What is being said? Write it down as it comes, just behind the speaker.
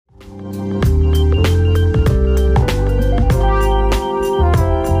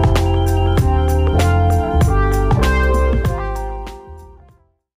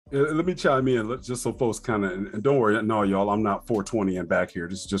let me chime in, just so folks kind of, and don't worry, no, y'all, I'm not 420 and back here.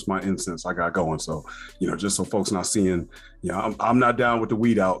 This is just my instance I got going. So, just so folks not seeing, I'm not down with the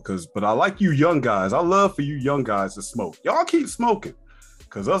weed out, but I like you young guys. I love for you young guys to smoke. Y'all keep smoking,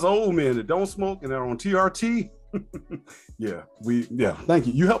 because us old men that don't smoke and are on TRT, thank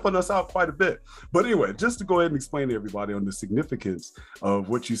you. You helping us out quite a bit. But anyway, just to go ahead and explain to everybody on the significance of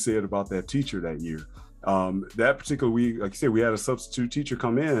what you said about that teacher that year. That particular week, like you said, we had a substitute teacher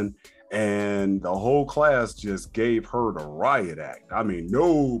come in, and the whole class just gave her the riot act. I mean,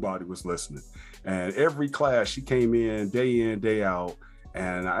 nobody was listening. And every class she came in, day out.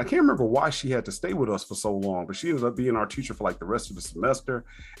 And I can't remember why she had to stay with us for so long, but she ended up being our teacher for like the rest of the semester,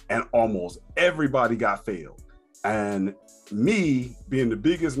 and almost everybody got failed. And me being the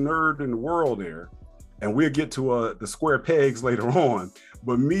biggest nerd in the world there, and we'll get to the square pegs later on,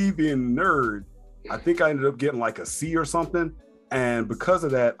 but me being the nerd, I think I ended up getting like a C or something. And because of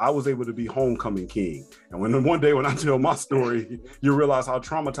that, I was able to be homecoming king. And one day when I tell my story, you realize how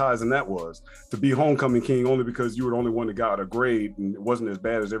traumatizing that was, to be homecoming king only because you were the only one that got a grade and it wasn't as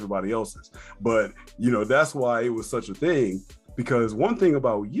bad as everybody else's. But, that's why it was such a thing, because one thing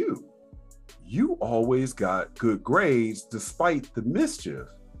about you always got good grades despite the mischief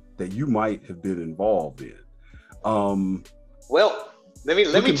that you might have been involved in. Well, let me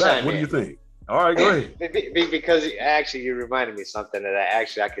chime in. What do you think? All right, go ahead. Because actually you reminded me something that I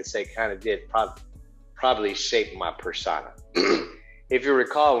could say kind of did probably shape my persona. If you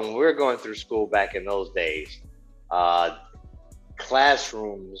recall, when we were going through school back in those days,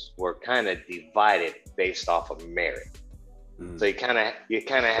 classrooms were kind of divided based off of merit. So you kind of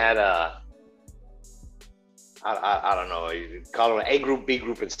had I don't know, you call it an A group, B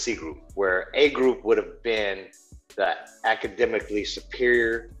group, and C group, where A group would have been the academically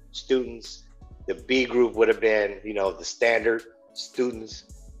superior students. The B group would have been, the standard students,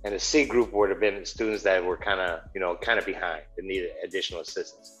 and the C group would have been students that were kind of behind and needed additional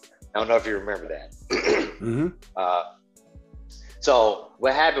assistance. I don't know if you remember that. Mm-hmm. So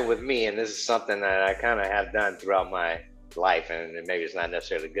what happened with me, and this is something that I kind of have done throughout my life, and maybe it's not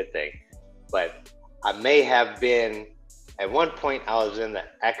necessarily a good thing, but I may have been, at one point I was in the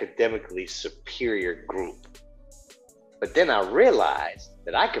academically superior group. But then I realized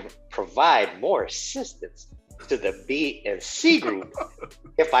that I could provide more assistance to the B and C group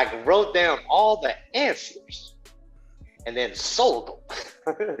if I wrote down all the answers and then sold them.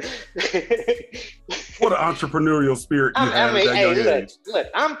 What an entrepreneurial spirit you have. Look,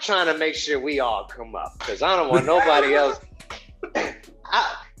 I'm trying to make sure we all come up, because I don't want nobody else.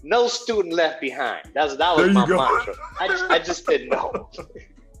 No student left behind. That was my mantra. I just didn't know.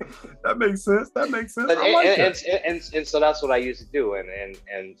 That makes sense. But, and so that's what I used to do.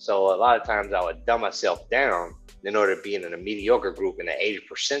 And so a lot of times I would dumb myself down in order to be in a mediocre group in the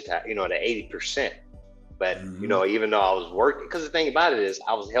 80%, the 80%. But, even though I was working, because the thing about it is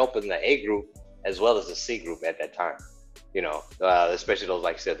I was helping the A group as well as the C group at that time, especially those,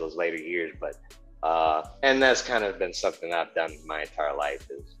 like I said, those later years. But, and that's kind of been something I've done my entire life,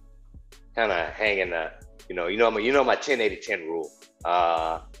 is kind of hanging my 10-80-10 rule.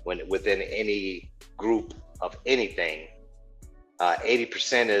 When within any group of anything,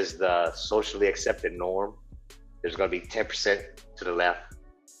 80% is the socially accepted norm. There's going to be 10% to the left,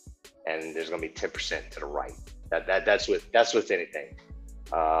 and there's going to be 10% to the right. That's with anything.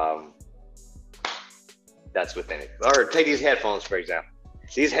 That's with anything. Or take these headphones, for example.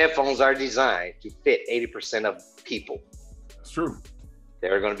 These headphones are designed to fit 80% of people. That's true.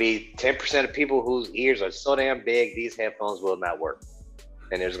 There are going to be 10% of people whose ears are so damn big, these headphones will not work.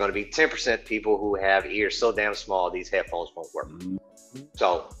 And there's going to be 10% people who have ears so damn small, these headphones won't work.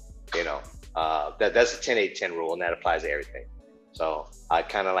 So, that's a 10-8-10 rule, and that applies to everything. So I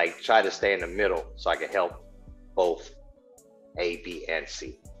kind of try to stay in the middle so I can help both A, B, and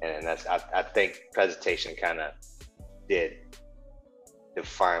C. And that's, I think presentation kind of did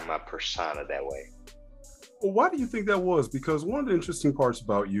define my persona that way. Well, why do you think that was? Because one of the interesting parts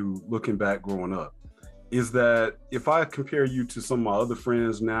about you looking back growing up is that if I compare you to some of my other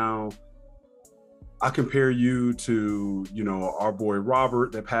friends now, I compare you to, our boy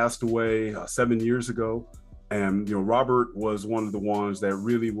Robert that passed away 7 years ago. And, Robert was one of the ones that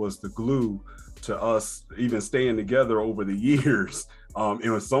really was the glue to us even staying together over the years,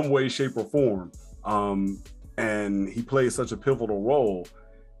 in some way, shape, or form. And he played such a pivotal role.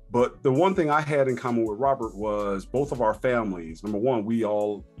 But the one thing I had in common with Robert was both of our families. Number one, we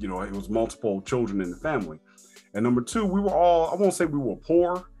all, it was multiple children in the family. And number two, we were all, I won't say we were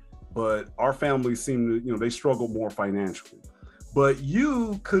poor, but our families seemed to, they struggled more financially. But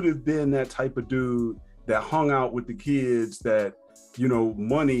you could have been that type of dude that hung out with the kids that,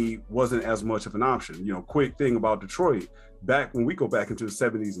 money wasn't as much of an option. Quick thing about Detroit, back when we go back into the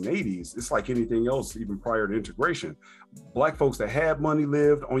 70s and 80s, it's like anything else, even prior to integration. Black folks that had money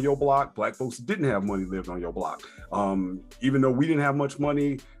lived on your block. Black folks that didn't have money lived on your block. Even though we didn't have much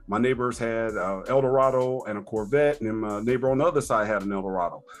money, my neighbors had Eldorado and a Corvette, and then my neighbor on the other side had an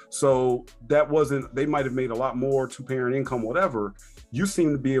Eldorado. So they might have made a lot more, two-parent income, whatever. You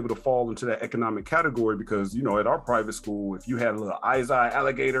seem to be able to fall into that economic category because, at our private school, if you had a little Izai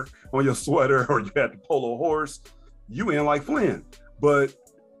alligator on your sweater or you had the polo horse, you in like Flynn. But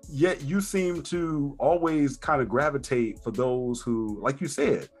yet you seem to always kind of gravitate for those who, like you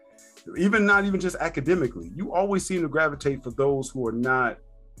said, not even just academically, you always seem to gravitate for those who are not,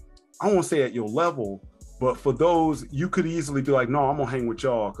 I won't say at your level, but for those you could easily be like, no, I'm gonna hang with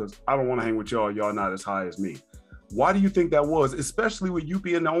y'all because I don't want to hang with y'all. Y'all not as high as me. Why do you think that was, especially with you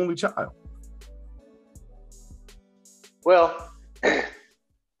being the only child? Well,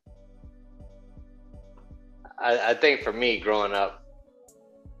 I think for me growing up,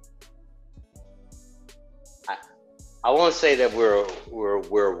 I won't say that we were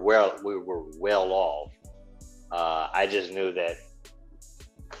well off. I just knew that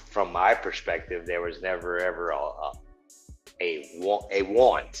from my perspective, there was never ever a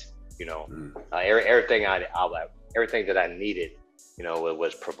want. Everything that I needed, it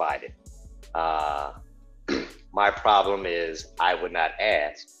was provided. My problem is I would not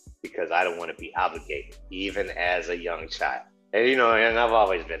ask because I don't want to be obligated, even as a young child. And I've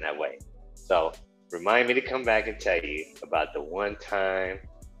always been that way. So remind me to come back and tell you about the one time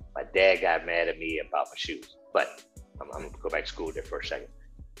my dad got mad at me about my shoes. But I'm gonna go back to school there for a second.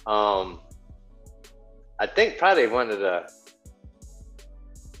 I think probably one of the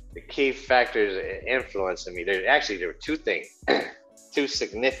key factors influencing me, there were two things, two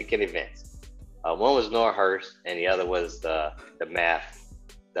significant events. One was Nora Hurst, and the other was the math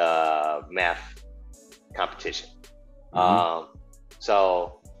competition. Mm-hmm.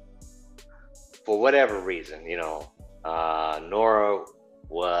 So for whatever reason, Nora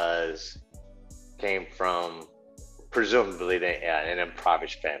came from presumably an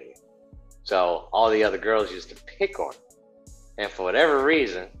impoverished family. So all the other girls used to pick on her. And for whatever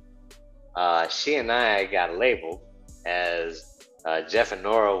reason, she and I got labeled as Jeff and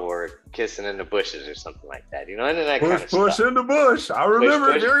Nora were kissing in the bushes or something like that, and then that kind of stuff. Push in the bush. I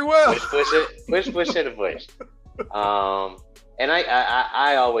remember it very well. Push in the bush. And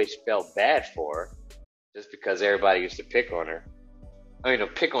I always felt bad for her just because everybody used to pick on her.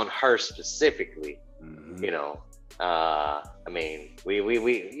 Pick on her specifically. Mm-hmm.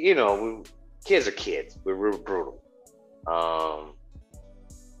 We kids are kids. We're real brutal.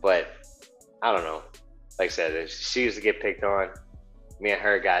 But I don't know. Like I said, she used to get picked on. Me and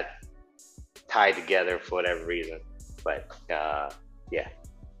her got tied together for whatever reason. But yeah.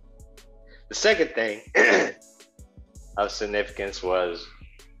 The second thing of significance was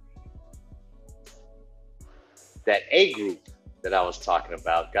that A group that I was talking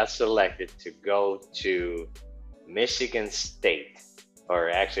about got selected to go to Michigan State, or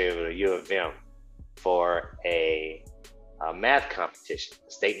actually it was a U of M, for a math competition,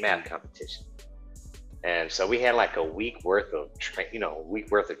 a state math competition. And so we had like a week worth of training,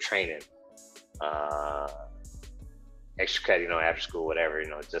 extra credit, after school, whatever,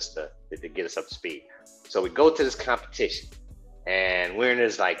 just to get us up to speed. So we go to this competition, and we're in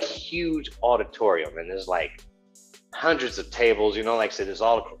this like huge auditorium, and there's like hundreds of tables, like I said, there's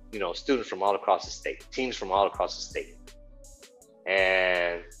all, students from all across the state, teams from all across the state.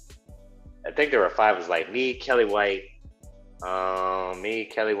 And I think there were five. It was like me, Kelly White, I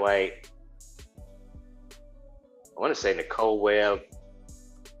want to say Nicole Webb.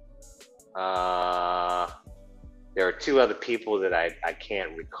 There are two other people that I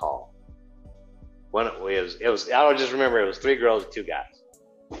can't recall. One it was I don't just remember it was three girls and two guys.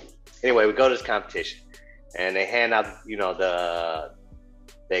 Anyway, we go to this competition, and they hand out the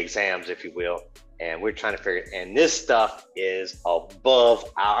exams, if you will, and we're trying to figure. And this stuff is above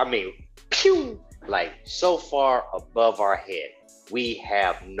like so far above our head. We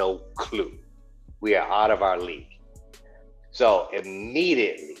have no clue. We are out of our league. So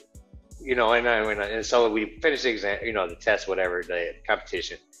immediately, and so we finish the exam, the test, whatever, the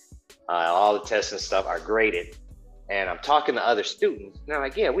competition, all the tests and stuff are graded. And I'm talking to other students, and they're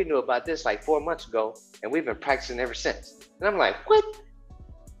like, yeah, we knew about this like 4 months ago, and we've been practicing ever since. And I'm like, what?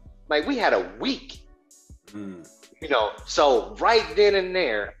 Like, we had a week, so right then and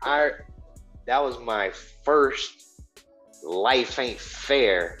there, that was my first life ain't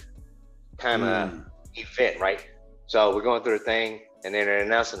fair kind of event, right? So we're going through the thing, and then they're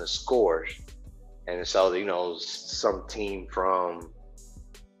announcing the scores. And so, you know, some team from,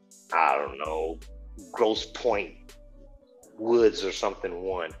 I don't know, Grosse Pointe Woods or something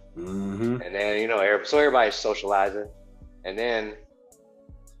won. Mm-hmm. And then, you know, so everybody's socializing. And then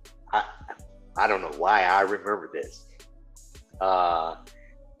I don't know why I remember this.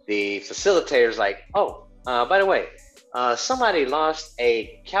 The facilitator's like, oh, by the way, somebody lost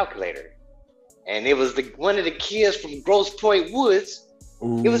a calculator. And it was one of the kids from Grosse Pointe Woods.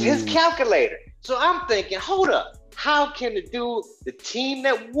 Ooh. It was his calculator. So I'm thinking, hold up. How can the team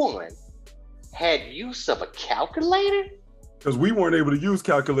that won had use of a calculator? Because we weren't able to use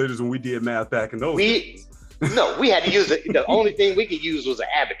calculators when we did math back in those days. No, we had to use it. The only thing we could use was an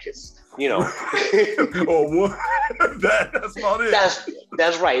abacus, you know. That's about it.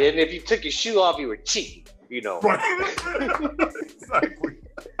 That's right. And if you took your shoe off, you were cheating, you know. Right. Exactly.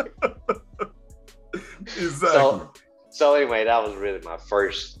 Exactly. So anyway, that was really my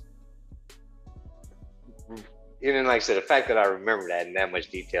first. And then, like I said, the fact that I remember that in that much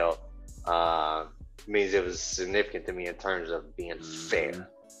detail means it was significant to me in terms of being fair,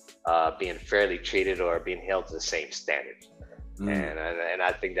 being fairly treated, or being held to the same standards. And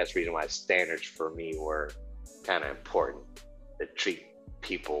I think that's the reason why standards for me were kind of important, to treat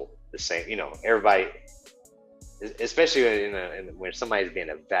people the same. You know, everybody, especially when somebody's being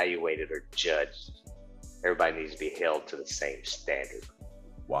evaluated or judged, everybody needs to be held to the same standard.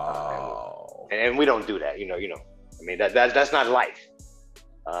 Wow. And we don't do that, you know. I mean, that's not life.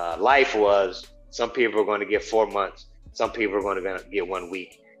 Life was, some people are going to get 4 months, some people are going to get 1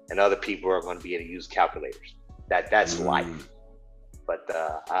 week, and other people are going to be able to use calculators. That's life. But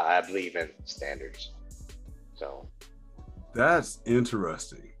I believe in standards. So that's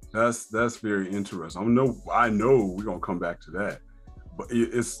interesting. That's very interesting. I know we're gonna come back to that, but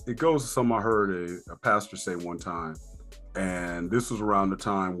it goes to something I heard a pastor say one time, and this was around the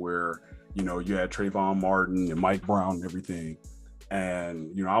time where, you know, you had Trayvon Martin and Mike Brown and everything.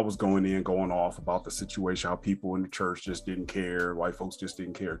 And, you know, I was going off about the situation, how people in the church just didn't care, white folks just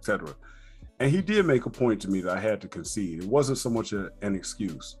didn't care, etc. And he did make a point to me that I had to concede. It wasn't so much an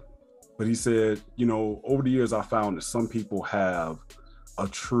excuse, but he said, you know, over the years, I found that some people have a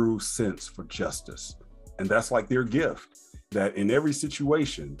true sense for justice. And that's like their gift, that in every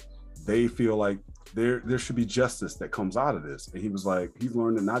situation, they feel like there should be justice that comes out of this. And he was like, he's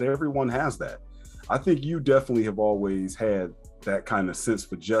learned that not everyone has that. I think you definitely have always had that kind of sense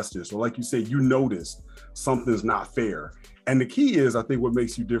for justice, or like you say, you notice something's not fair. And the key is, I think, what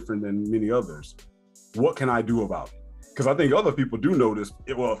makes you different than many others. What can I do about it? Because I think other people do notice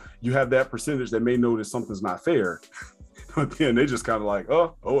it. Well, you have that percentage that may notice something's not fair, but then they just kind of like,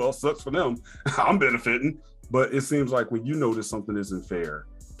 oh well, sucks for them. I'm benefiting. But it seems like when you notice something isn't fair,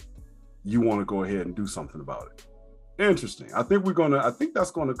 you want to go ahead and do something about it. Interesting. I think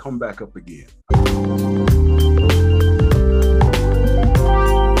that's going to come back up again.